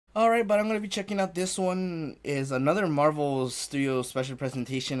Alright, but I'm going to be checking out this one is another Marvel Studio special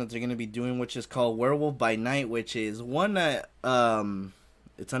presentation that they're going to be doing, which is called Werewolf by Night, which is one that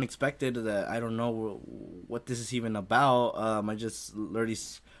it's unexpected that I don't know what this is even about. I just already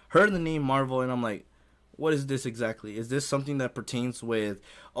heard the name Marvel and I'm like, what is this exactly? Is this something that pertains with,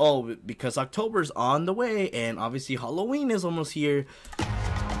 oh, because October's on the way and obviously Halloween is almost here.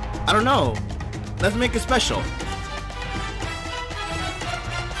 I don't know. Let's make it special.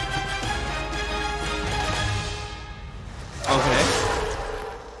 Okay.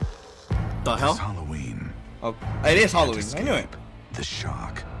 The hell? It's Halloween. Oh, it is Halloween. I knew it. The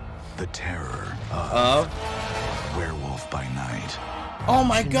shock, the terror of Werewolf by Night. Oh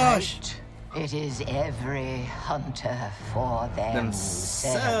my gosh! It is every hunter for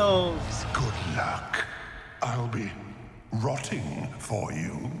themselves. Good luck. I'll be rotting for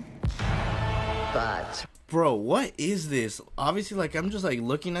you. But bro, what is this? Obviously, like I'm just like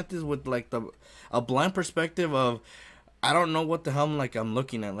looking at this with like a blind perspective of I don't know what the hell I'm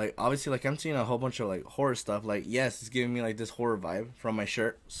looking at. Like obviously, like I'm seeing a whole bunch of like horror stuff. Like yes, it's giving me like this horror vibe from my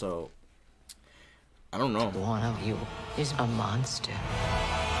shirt. So I don't know. One of you is a monster,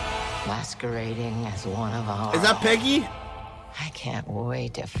 masquerading as one of ours. Is that Peggy? I can't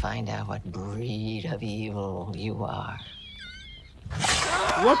wait to find out what breed of evil you are.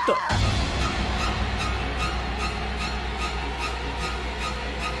 What the?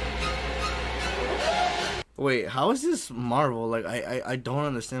 Wait, how is this Marvel? Like, I don't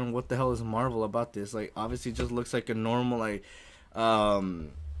understand what the hell is Marvel about this. Like, obviously, it just looks like a normal, like,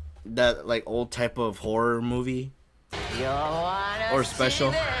 that, like, old type of horror movie. Or special.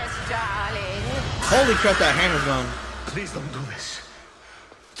 This, holy crap, that hand is gone. Please don't do this.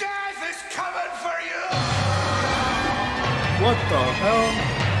 Death is coming for you! What the hell?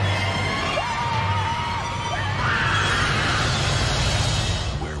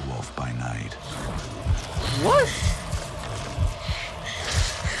 Werewolf by Night. What?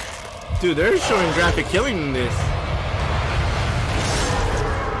 Dude, they're showing graphic killing in this.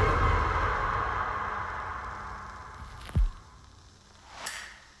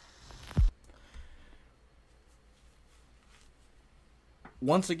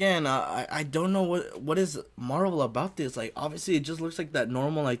 Once again, I don't know what is Marvel about this. Like, obviously, it just looks like that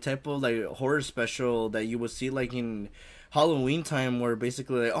normal like type of like horror special that you would see like in Halloween time, where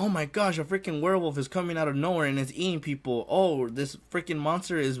basically like, oh my gosh, a freaking werewolf is coming out of nowhere and it's eating people. Oh, this freaking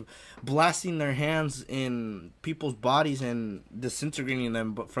monster is blasting their hands in people's bodies and disintegrating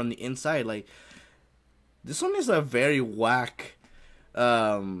them, but from the inside. Like, this one is a very whack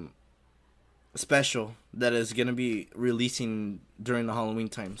special that is gonna be releasing during the Halloween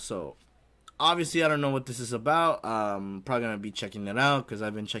time. So obviously I don't know what this is about. Probably gonna be checking it out because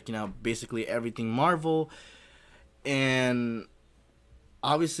I've been checking out basically everything Marvel, and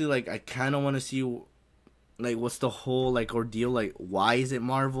obviously like I kind of want to see like what's the whole like ordeal, like why is it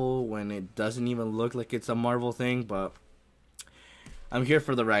Marvel when it doesn't even look like it's a Marvel thing. But I'm here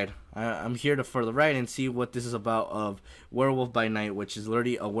for the ride. I'm here for the ride and see what this is about of Werewolf by Night, which is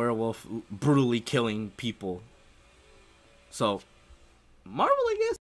literally a werewolf brutally killing people. So, Marvel, I guess.